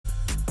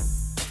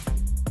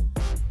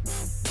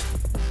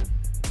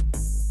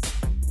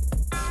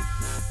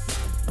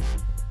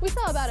We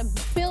saw about 1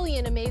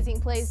 billion amazing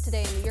plays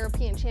today in the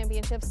European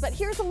Championships, but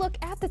here's a look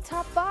at the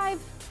top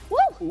 5.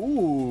 Woo!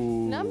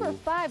 Ooh. Number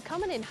 5,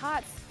 coming in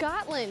hot,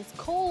 Scotland's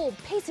Cole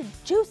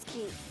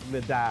Pasajewski.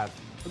 The dive.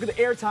 Look at the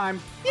airtime.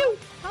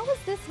 How is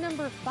this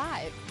number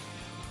 5?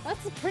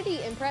 That's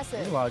pretty impressive.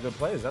 There's a lot of good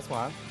plays, that's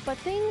why. But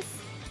things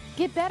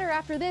get better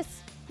after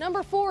this.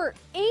 Number 4,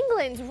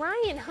 England's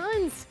Ryan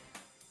Hunts,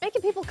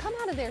 making people come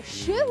out of their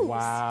shoes.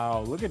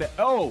 Wow, look at it.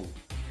 Oh,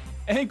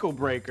 ankle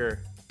breaker,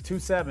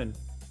 2-7.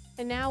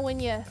 And now when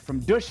you... From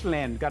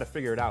Deutschland, got to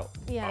figure it out.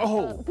 Yeah.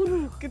 Oh,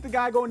 get the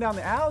guy going down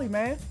the alley,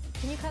 man.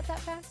 Can you cut that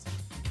fast?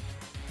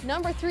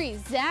 Number 3,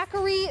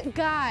 Zachary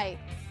Guy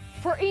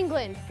for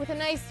England with a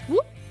nice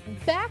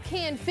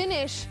backhand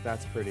finish.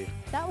 That's pretty.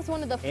 That was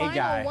one of the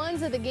final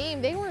ones of the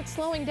game. They weren't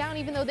slowing down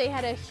even though they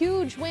had a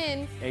huge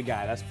win. A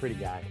guy, that's pretty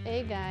guy.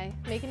 A guy,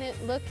 making it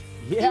look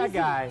yeah, easy.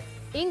 guy.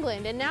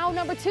 England, and now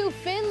number 2,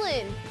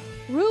 Finland,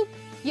 Rup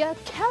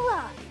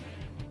Jokela.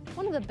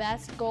 One of the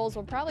best goals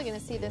we're probably going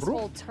to see this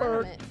whole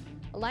tournament.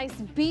 A nice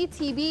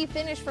BTB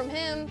finish from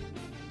him.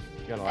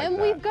 And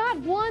we've got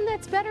one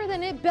that's better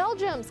than it.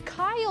 Belgium's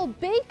Kyle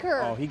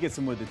Baker. Oh, he gets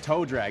him with the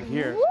toe drag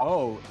here. Whoop.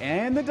 Oh,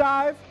 and the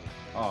dive.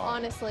 Oh.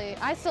 Honestly,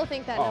 I still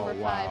think that number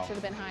 5 should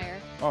have been higher.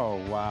 Oh,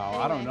 wow.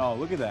 Anyway, I don't know.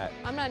 Look at that.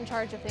 I'm not in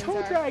charge of things.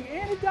 Toe drag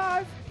and a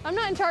dive. I'm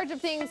not in charge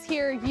of things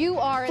here. You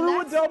are.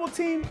 Through a double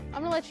team.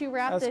 I'm going to let you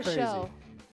wrap this show.